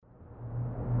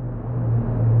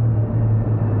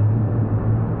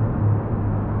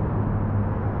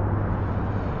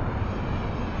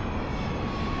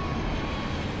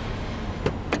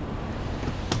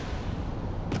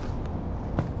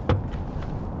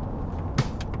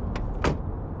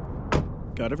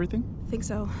Got everything? Think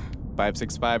so.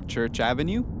 565 Church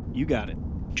Avenue? You got it.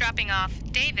 Dropping off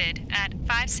David at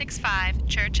 565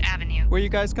 Church Avenue. Where you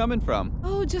guys coming from?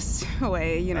 Oh, just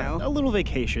away, you know. A little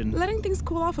vacation. Letting things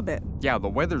cool off a bit. Yeah, the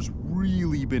weather's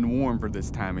really been warm for this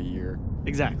time of year.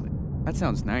 Exactly. That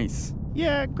sounds nice.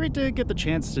 Yeah, great to get the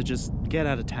chance to just get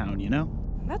out of town, you know?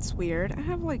 That's weird. I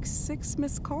have like 6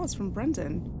 missed calls from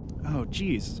Brendan. Oh,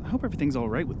 geez. I hope everything's all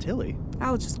right with Tilly.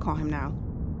 I'll just call him now.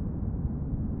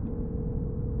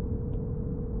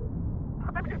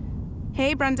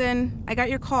 Hey, Brendan. I got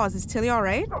your calls. Is Tilly all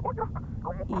right?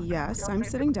 Yes, I'm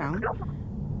sitting down.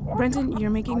 Brendan, you're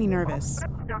making me nervous.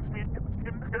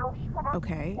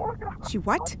 Okay. She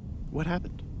what? What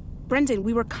happened? Brendan,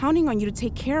 we were counting on you to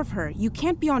take care of her. You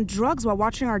can't be on drugs while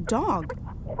watching our dog.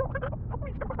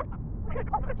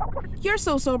 You're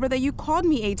so sober that you called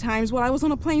me 8 times while I was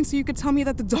on a plane so you could tell me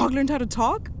that the dog learned how to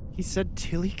talk? He said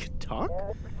Tilly could talk?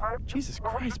 Jesus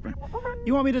Christ, Brent.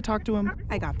 You want me to talk to him?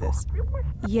 I got this.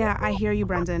 Yeah, I hear you,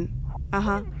 Brendan.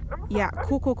 Uh-huh. Yeah,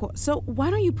 cool. So why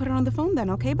don't you put her on the phone then,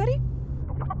 okay, buddy?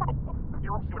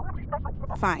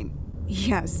 Fine.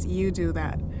 Yes, you do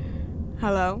that.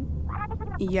 Hello?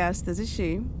 Yes, this is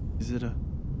she. Is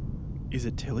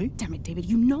it Tilly? Damn it, David,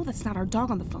 you know that's not our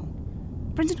dog on the phone.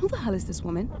 Brendan, who the hell is this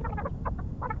woman?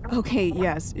 Okay,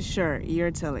 yes, sure,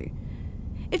 you're Tilly.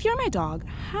 If you're my dog,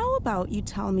 how about you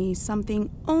tell me something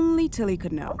only Tilly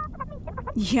could know?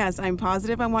 Yes, I'm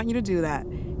positive I want you to do that.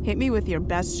 Hit me with your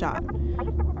best shot.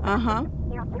 Uh-huh.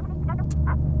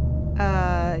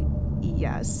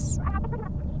 Yes.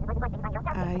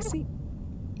 I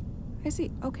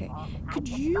see. Okay. Could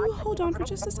you hold on for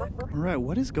just a sec? All right,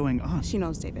 what is going on? She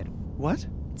knows, David. What?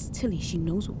 It's Tilly. She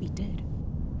knows what we did.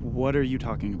 What are you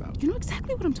talking about? You know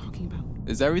exactly what I'm talking about.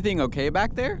 Is everything okay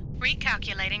back there?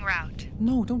 Recalculating route.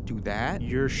 No, don't do that.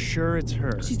 You're sure it's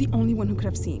her? She's the only one who could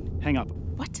have seen. Hang up.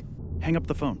 What? Hang up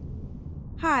the phone.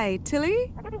 Hi,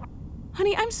 Tilly?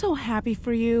 Honey, I'm so happy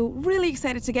for you. Really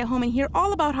excited to get home and hear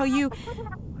all about how you...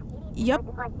 Yep.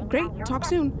 Great. Talk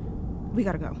soon. We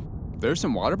gotta go. There's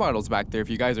some water bottles back there if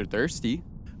you guys are thirsty.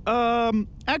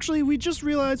 Actually, we just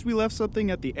realized we left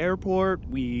something at the airport.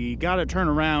 We gotta turn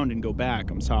around and go back.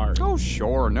 I'm sorry. Oh,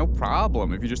 sure, no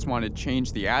problem. If you just want to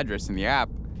change the address in the app.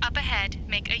 Up ahead,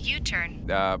 make a U-turn.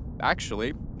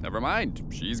 Actually, never mind.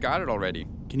 She's got it already.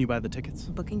 Can you buy the tickets?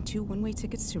 Booking 2 one-way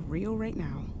tickets to Rio right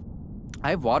now.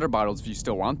 I have water bottles if you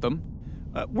still want them.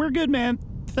 We're good, man.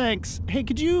 Thanks. Hey,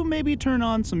 could you maybe turn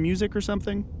on some music or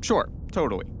something? Sure,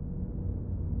 totally.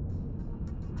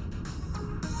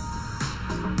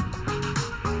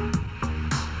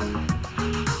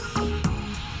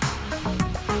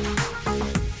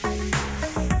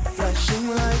 Flashing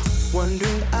lights,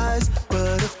 wondering eyes,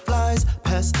 butterflies,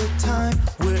 past the time,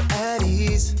 we're at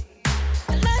ease.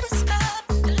 Let us go.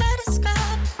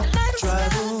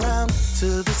 Drive around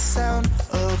to the sound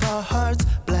of our hearts,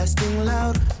 blasting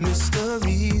loud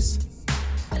mysteries.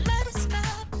 Let us go.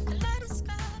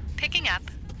 Picking up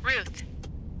Ruth.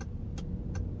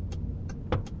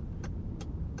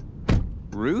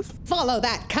 Ruth? Follow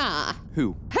that car.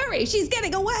 Who? Hurry, she's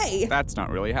getting away. That's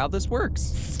not really how this works.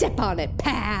 Step on it,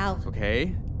 pal.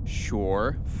 Okay,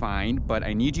 sure, fine, but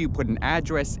I need you to put an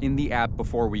address in the app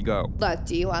before we go. Look,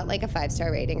 do you want like a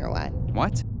 5-star rating or what?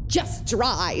 What? Just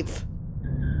drive.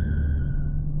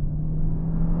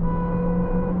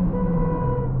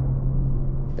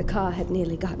 The car had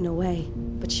nearly gotten away,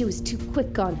 but she was too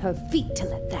quick on her feet to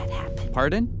let that happen.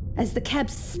 Pardon? As the cab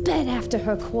sped after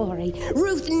her quarry,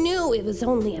 Ruth knew it was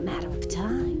only a matter of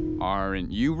time.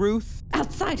 Aren't you Ruth?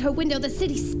 Outside her window, the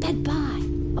city sped by,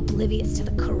 oblivious to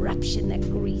the corruption that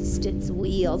greased its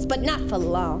wheels, but not for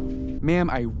long.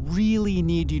 Ma'am, I really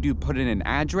need you to put in an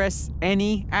address,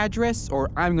 any address,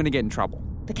 or I'm gonna get in trouble.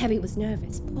 The cabbie was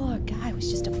nervous. Poor guy was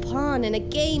just a pawn in a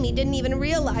game he didn't even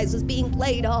realize was being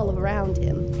played all around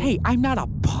him. Hey, I'm not a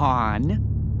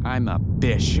pawn. I'm a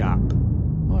bishop.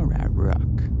 Or a rook.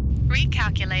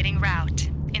 Recalculating route.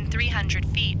 In 300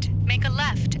 feet, make a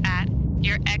left at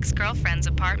your ex-girlfriend's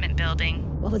apartment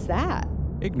building. What was that?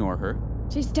 Ignore her.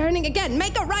 She's turning again.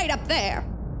 Make a right up there.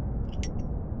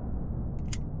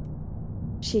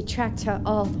 She tracked her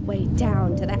all the way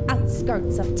down to the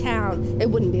outskirts of town. It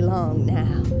wouldn't be long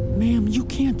now. Ma'am, you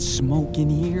can't smoke in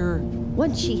here.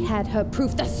 Once she had her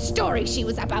proof, the story she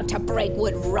was about to break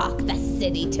would rock the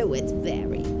city to its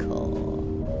very core.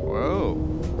 Whoa.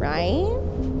 Right?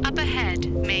 Up ahead,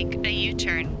 make a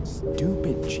U-turn.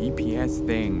 Stupid GPS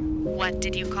thing. What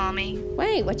did you call me?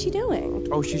 Wait, what's she doing?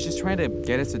 Oh, she's just trying to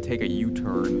get us to take a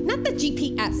U-turn. Not the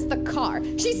GPS, the car.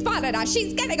 She spotted us.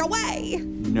 She's getting away.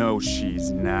 No,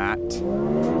 she's not.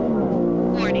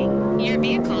 Warning, your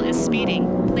vehicle is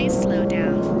speeding. Please slow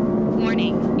down.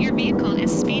 Warning, your vehicle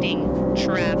is speeding.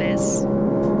 Travis,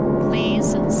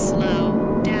 please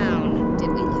slow down. Did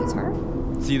we lose her?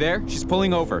 See there? She's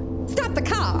pulling over. Stop the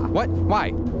car! What?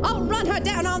 Why? I'll run her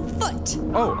down on foot!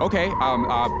 Oh, okay.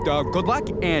 Good luck,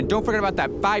 and don't forget about that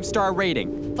 5-star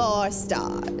rating. 4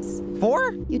 stars.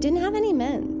 4? You didn't have any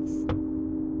mints.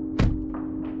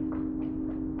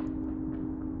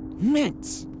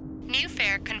 Mints. New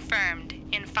fare confirmed.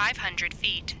 In 500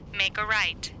 feet, make a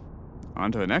right.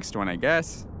 On to the next one, I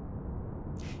guess.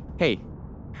 Hey,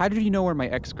 how did you know where my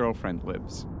ex-girlfriend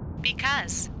lives?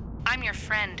 Because I'm your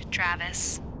friend,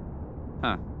 Travis.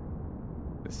 Huh.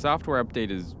 The software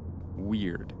update is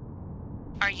weird.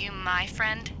 Are you my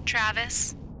friend,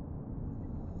 Travis?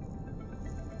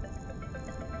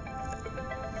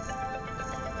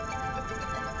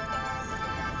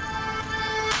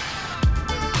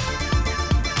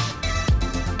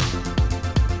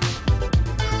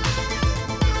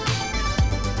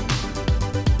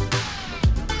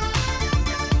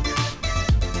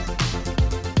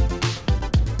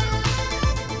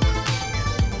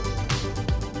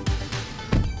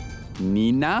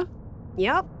 Nina?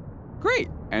 Yep. Great.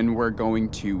 And we're going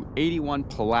to 81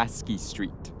 Pulaski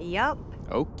Street. Yep.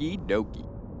 Okie dokie.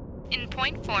 In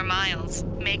 0.4 miles,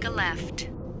 make a left.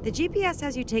 The GPS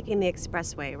has you taking the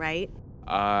expressway, right?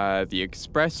 The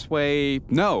expressway...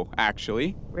 No,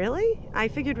 actually. Really? I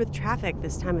figured with traffic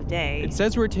this time of day. It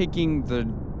says we're taking the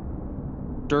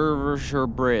Derbyshire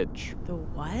Bridge. The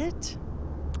what?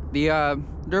 The,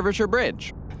 Derbyshire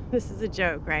Bridge. This is a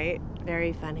joke, right?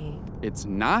 Very funny. It's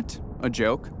not a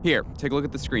joke. Here, take a look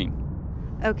at the screen.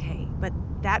 Okay, but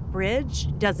that bridge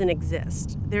doesn't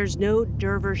exist. There's no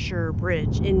Derbyshire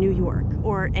Bridge in New York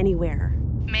or anywhere.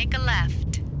 Make a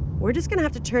left. We're just gonna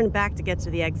have to turn back to get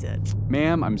to the exit.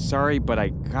 Ma'am, I'm sorry, but I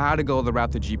gotta go the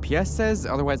route the GPS says,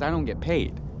 otherwise I don't get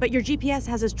paid. But your GPS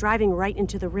has us driving right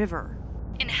into the river.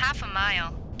 In half a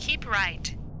mile, keep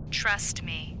right. Trust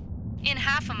me. In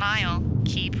half a mile,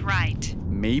 keep right.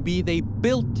 Maybe they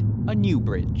built a new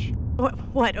bridge.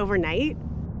 What, overnight?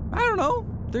 I don't know.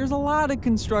 There's a lot of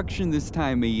construction this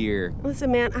time of year.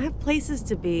 Listen, man, I have places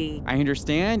to be. I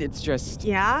understand, it's just...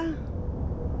 Yeah?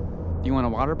 Do you want a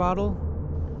water bottle?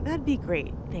 That'd be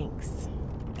great, thanks.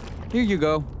 Here you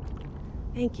go.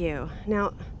 Thank you.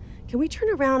 Now, can we turn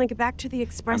around and get back to the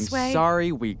expressway? I'm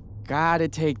sorry, we gotta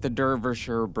take the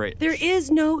Derbyshire Bridge. There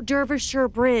is no Derbyshire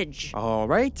Bridge. All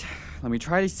right, let me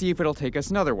try to see if it'll take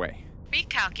us another way.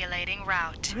 Recalculating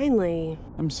route. Finally.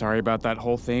 I'm sorry about that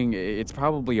whole thing. It's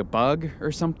probably a bug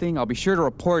or something. I'll be sure to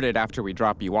report it after we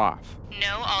drop you off.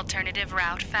 No alternative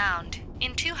route found.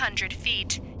 In 200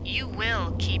 feet, you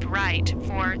will keep right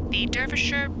for the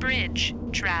Derbyshire Bridge,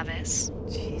 Travis.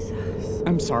 Jesus.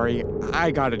 I'm sorry,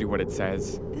 I gotta do what it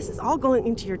says. This is all going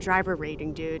into your driver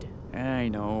rating, dude. I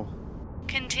know.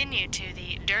 Continue to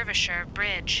the Derbyshire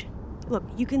Bridge. Look,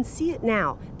 you can see it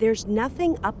now. There's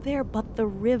nothing up there but the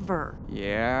river.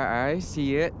 Yeah, I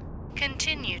see it.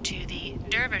 Continue to the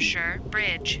Derbyshire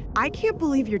Bridge. I can't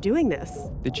believe you're doing this.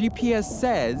 The GPS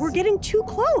says... We're getting too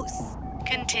close.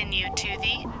 Continue to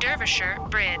the Derbyshire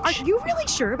Bridge. Are you really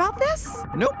sure about this?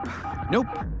 Nope. Nope.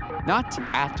 Not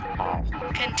at all.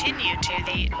 Continue to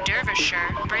the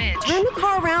Derbyshire Bridge. Turn the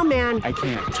car around, man. I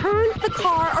can't. Turn the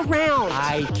car around.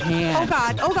 I can't. Oh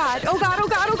God, oh God, oh God, oh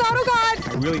God, oh God, oh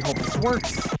God. I really hope this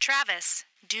works. Travis,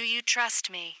 do you trust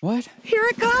me? What? Here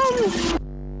it comes.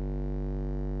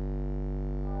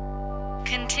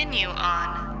 Continue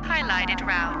on highlighted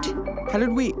route. How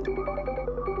did we...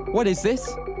 What is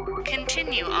this?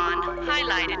 Continue on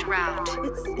highlighted route.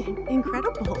 It's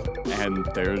incredible. And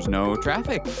there's no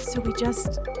traffic. So we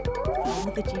just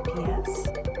follow the GPS?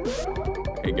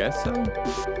 I guess so.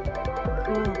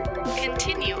 Cool.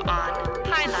 Continue on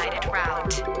highlighted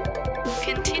route.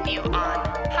 Continue on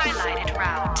highlighted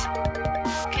route.